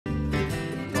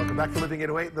Back to Living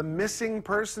 808. The missing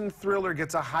person thriller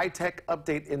gets a high-tech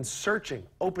update in Searching,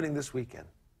 opening this weekend.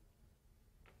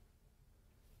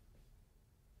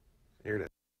 Here it is.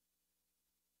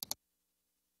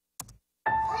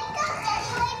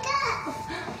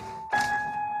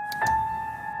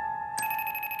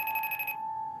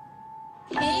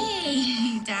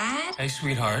 Hey, Dad. Hey,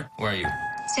 sweetheart. Where are you?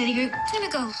 Study group.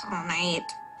 Gonna go all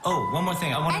night. Oh, one more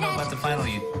thing. I want to know Dad. about the final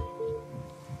you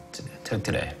took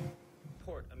today.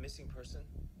 Report a missing person.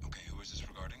 Okay, who is this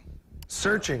regarding?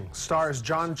 Searching stars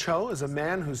John Cho as a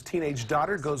man whose teenage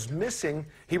daughter goes missing.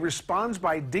 He responds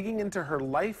by digging into her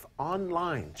life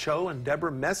online. Cho and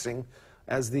Deborah Messing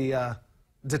as the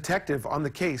detective on the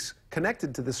case,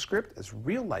 connected to the script as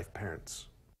real-life parents.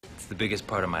 It's the biggest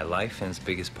part of my life, and it's the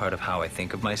biggest part of how I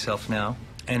think of myself now.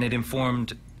 And it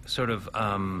informed sort of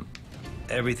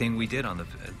everything we did on the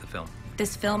film.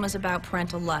 This film is about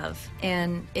parental love,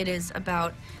 and it is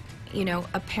about, you know,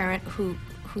 a parent who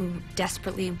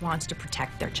desperately wants to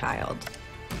protect their child.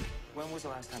 When was the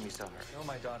last time you saw her? No,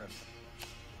 my daughter.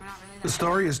 The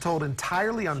story is told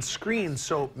entirely on screen,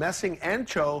 so Messing and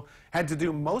Cho had to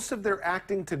do most of their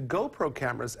acting to GoPro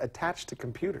cameras attached to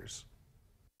computers.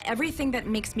 Everything that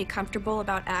makes me comfortable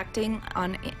about acting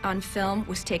on film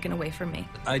was taken away from me.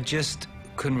 I just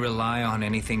couldn't rely on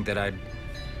anything that I'd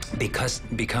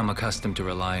become accustomed to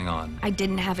relying on. I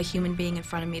didn't have a human being in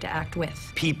front of me to act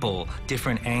with. People,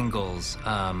 different angles,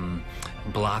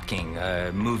 blocking,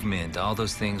 movement, all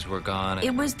those things were gone.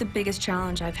 It was the biggest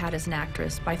challenge I've had as an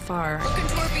actress, by far. Look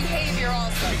into her behavior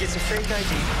also. He gets a fake ID.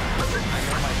 I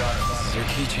know my daughter. This is your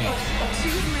keychain.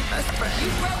 She's my best friend.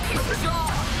 You broke his jaw.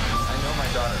 I know my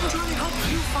daughter. I'm trying to help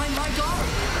you find my daughter.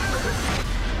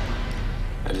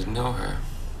 I didn't know her.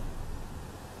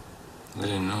 I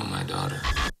didn't know my daughter.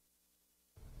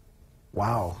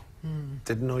 Wow.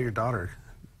 Didn't know your daughter,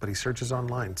 but he searches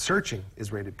online. Searching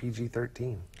is rated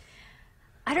PG-13.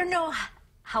 I don't know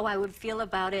how I would feel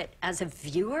about it as a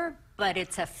viewer, but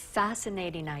it's a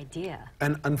fascinating idea.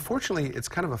 And unfortunately, it's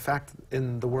kind of a fact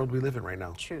in the world we live in right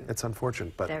now. True. It's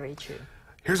unfortunate, but... Very true.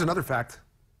 Here's another fact.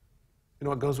 You know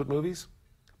what goes with movies?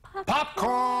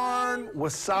 Popcorn!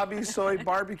 Wasabi Soy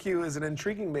BBQ is an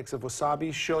intriguing mix of wasabi,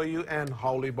 shoyu, and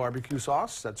holy barbecue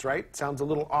sauce. That's right. Sounds a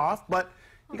little off, but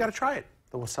you got to try it.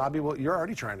 The wasabi will... You're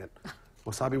already trying it.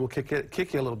 Wasabi will kick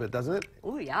you a little bit, doesn't it?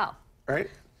 Oh, yeah. Right?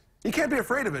 You can't be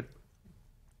afraid of it.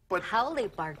 But Holy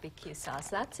barbecue sauce.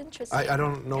 That's interesting. I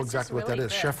don't know This exactly what really that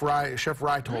is. good. Chef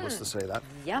Rye told us to say that.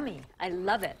 Yummy. I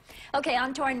love it. Okay,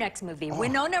 on to our next movie.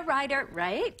 Winona Ryder,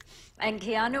 right? And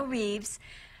Keanu Reeves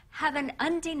have an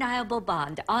undeniable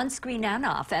bond on screen and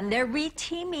off, and they're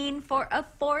re-teaming for a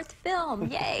fourth film.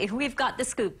 Yay. We've got the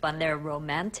scoop on their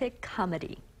romantic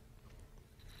comedy.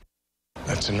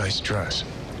 That's a nice dress.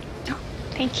 Oh,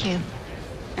 thank you.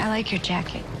 I like your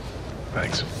jacket.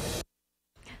 Thanks.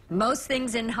 Most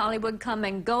things in Hollywood come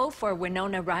and go for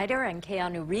Winona Ryder and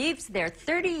Keanu Reeves. Their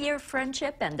 30-year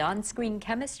friendship and on-screen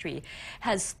chemistry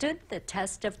has stood the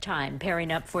test of time,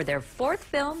 pairing up for their fourth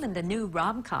film in the new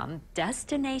rom-com,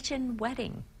 Destination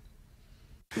Wedding.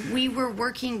 We were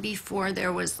working before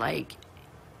there was, like,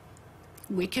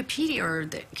 Wikipedia or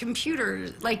the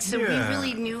computer, like, so we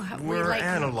really knew how We're like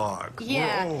analog.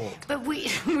 Yeah, We're old. but we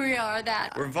are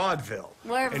that. We're vaudeville.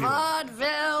 We're Anyway.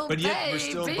 vaudeville, But yet baby. we're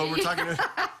still. But we're talking.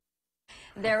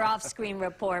 Their off-screen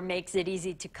rapport makes it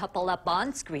easy to couple up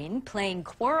on-screen, playing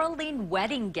quarreling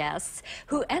wedding guests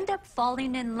who end up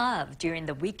falling in love during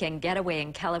the weekend getaway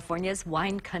in California's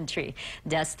wine country.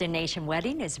 Destination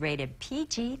Wedding is rated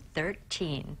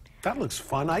PG-13. That looks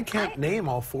fun. I can't name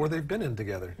all four they've been in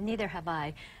together. Neither have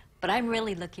I, but I'm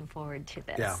really looking forward to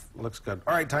this. Yeah, looks good.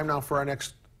 All right, time now for our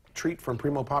next treat from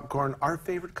Primo Popcorn. Our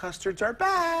favorite custards are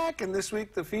back, and this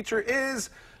week the feature is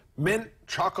mint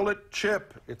chocolate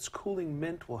chip. Its cooling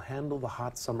mint will handle the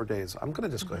hot summer days. I'm going to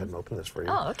just go ahead and open this for you.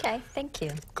 Oh, okay. Thank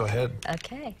you. Go ahead.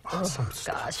 Okay. Awesome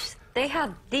Oh, gosh. They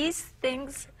have, these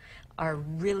things are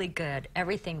really good.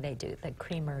 Everything they do, the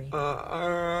creamery.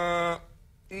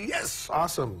 Yes,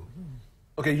 awesome.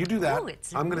 Okay, you do that. Oh,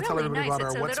 it's I'm going to tell really everybody nice. about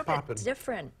It's our a What's little Poppin' bit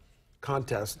different.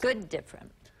 contest. Good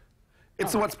different.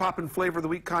 It's the What's Poppin' Flavor of the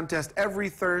Week contest. Every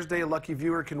Thursday, a lucky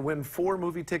viewer can win 4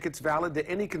 movie tickets valid to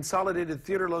any consolidated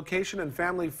theater location and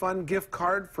family fun gift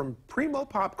card from Primo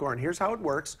Popcorn. Here's how it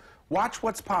works. Watch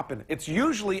What's Poppin'. It's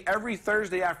usually every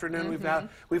Thursday afternoon.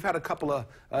 We've had a couple of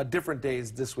different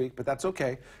days this week, but that's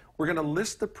okay. We're going to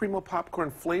list the Primo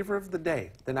Popcorn flavor of the day.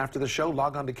 Then after the show,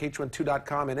 log on to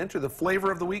KH12.com and enter the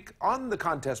flavor of the week on the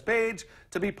contest page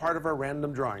to be part of our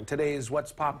random drawing. Today's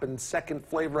What's Poppin's second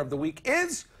flavor of the week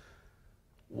is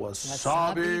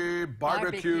Wasabi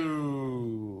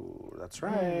barbecue. That's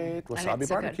right. Wasabi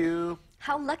so barbecue.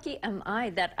 How lucky am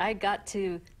I that I got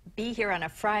to be here on a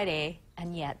Friday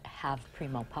and yet have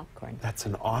Primo popcorn? That's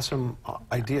an awesome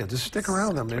idea. Just stick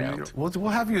around. I mean, we'll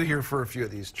have you here for a few of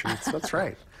these treats. That's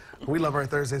right. We love our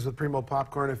Thursdays with Primo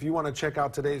Popcorn. If you want to check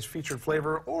out today's featured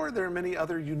flavor, or there are many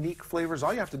other unique flavors,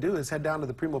 all you have to do is head down to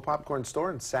the Primo Popcorn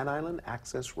store in San Island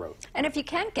Access Road. And if you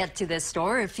can't get to this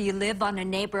store, if you live on a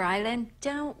neighbor island,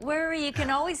 don't worry. You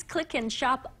can always click and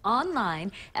shop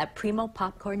online at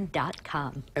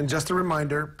primopopcorn.com. And just a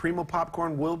reminder, Primo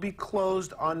Popcorn will be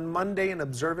closed on Monday in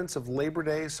observance of Labor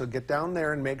Day, so get down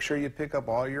there and make sure you pick up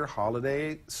all your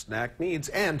holiday snack needs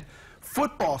and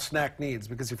football snack needs,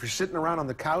 because if you're sitting around on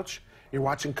the couch, you're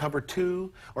watching Cover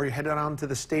 2, or you're headed on to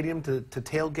the stadium to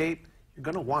tailgate, you're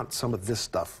going to want some of this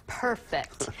stuff.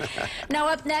 Perfect. Now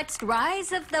up next,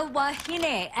 Rise of the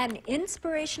Wahine, an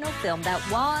inspirational film that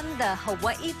won the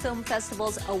Hawaii Film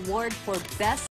Festival's award for Best